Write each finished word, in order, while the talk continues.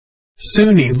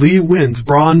Suni Lee wins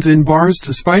bronze in bars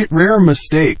despite rare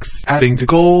mistakes, adding to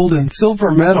gold and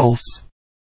silver medals.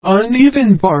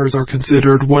 Uneven bars are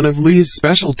considered one of Lee's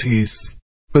specialties,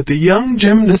 but the young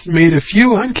gymnast made a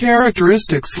few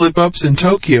uncharacteristic slip-ups in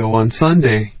Tokyo on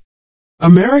Sunday.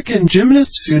 American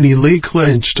gymnast Suni Lee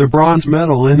clinched a bronze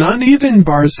medal in uneven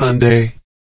bars Sunday,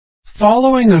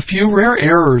 following a few rare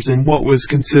errors in what was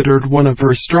considered one of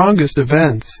her strongest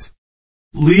events.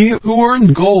 Lee, who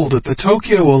earned gold at the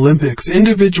Tokyo Olympics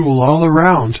individual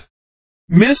all-around,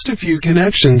 missed a few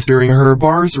connections during her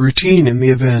bars routine in the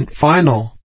event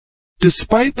final.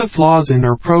 Despite the flaws in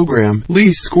her program,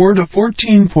 Lee scored a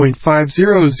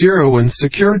 14.500 and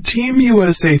secured Team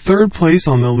USA third place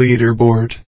on the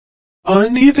leaderboard.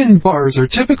 Uneven bars are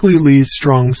typically Lee's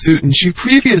strong suit, and she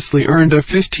previously earned a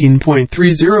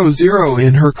 15.300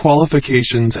 in her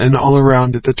qualifications and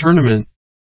all-around at the tournament.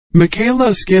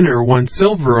 Michaela Skinner won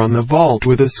silver on the vault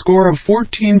with a score of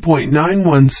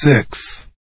 14.916.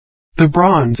 The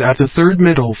bronze adds a third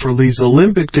medal for Lee's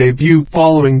Olympic debut,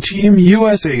 following Team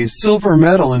USA's silver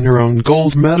medal and her own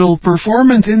gold medal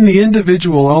performance in the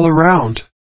individual all-around.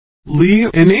 Lee,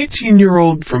 an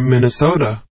 18-year-old from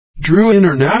Minnesota, drew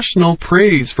international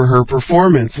praise for her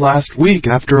performance last week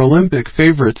after Olympic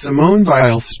favorite Simone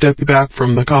Biles stepped back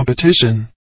from the competition.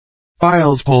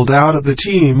 Biles pulled out of the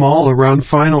team all-around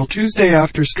final Tuesday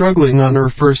after struggling on her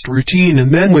first routine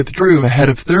and then withdrew ahead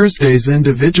of Thursday's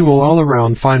individual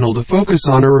all-around final to focus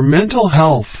on her mental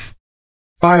health.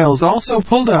 Biles also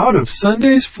pulled out of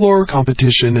Sunday's floor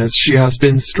competition as she has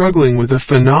been struggling with a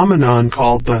phenomenon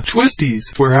called the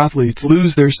twisties, where athletes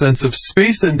lose their sense of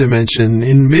space and dimension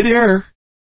in mid-air.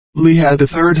 Lee had the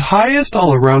third highest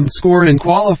all-around score in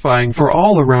qualifying for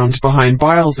all-around behind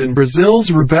Biles and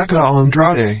Brazil's Rebecca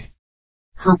Andrade.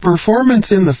 Her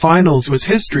performance in the finals was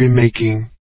history-making,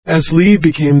 as Lee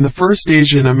became the first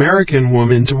Asian American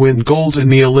woman to win gold in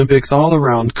the Olympics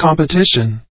all-around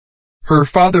competition. Her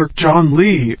father, John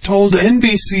Lee, told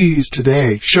NBC's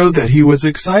Today Show that he was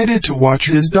excited to watch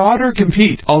his daughter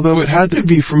compete, although it had to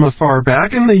be from afar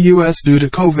back in the U.S. due to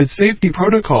COVID safety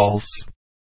protocols.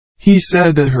 He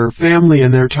said that her family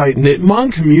and their tight-knit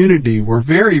Hmong community were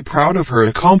very proud of her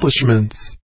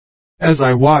accomplishments. As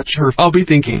I watch her, I'll be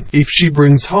thinking, if she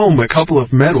brings home a couple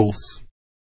of medals,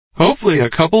 hopefully a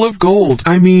couple of gold,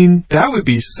 that would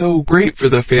be so great for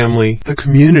the family, the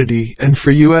community, and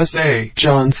for USA,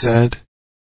 John said.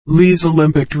 Lee's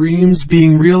Olympic dreams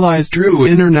being realized drew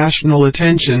international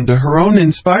attention to her own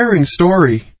inspiring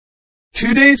story.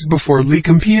 2 days before Lee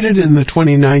competed in the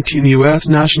 2019 U.S.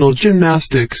 National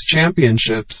Gymnastics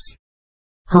Championships,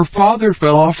 her father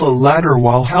fell off a ladder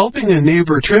while helping a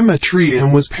neighbor trim a tree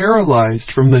and was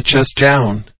paralyzed from the chest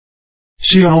down.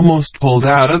 She almost pulled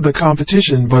out of the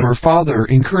competition, but her father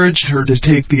encouraged her to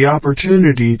take the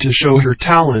opportunity to show her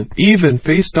talent, even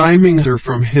FaceTiming her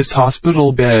from his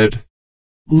hospital bed.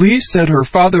 Lee said her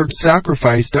father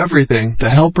sacrificed everything to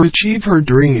help her achieve her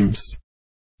dreams.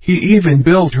 He even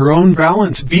built her own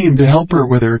balance beam to help her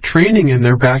with her training in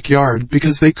their backyard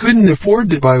because they couldn't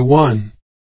afford to buy one.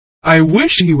 "I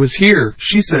wish he was here,"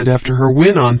 she said after her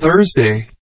win on Thursday.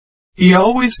 "He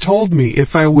always told me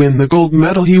if I win the gold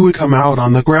medal he would come out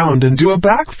on the ground and do a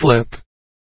backflip.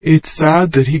 It's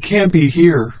sad that he can't be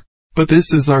here, but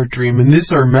this is our dream and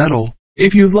this our medal."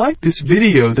 If you like this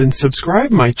video, then subscribe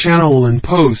my channel and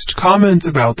post comments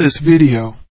about this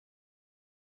video.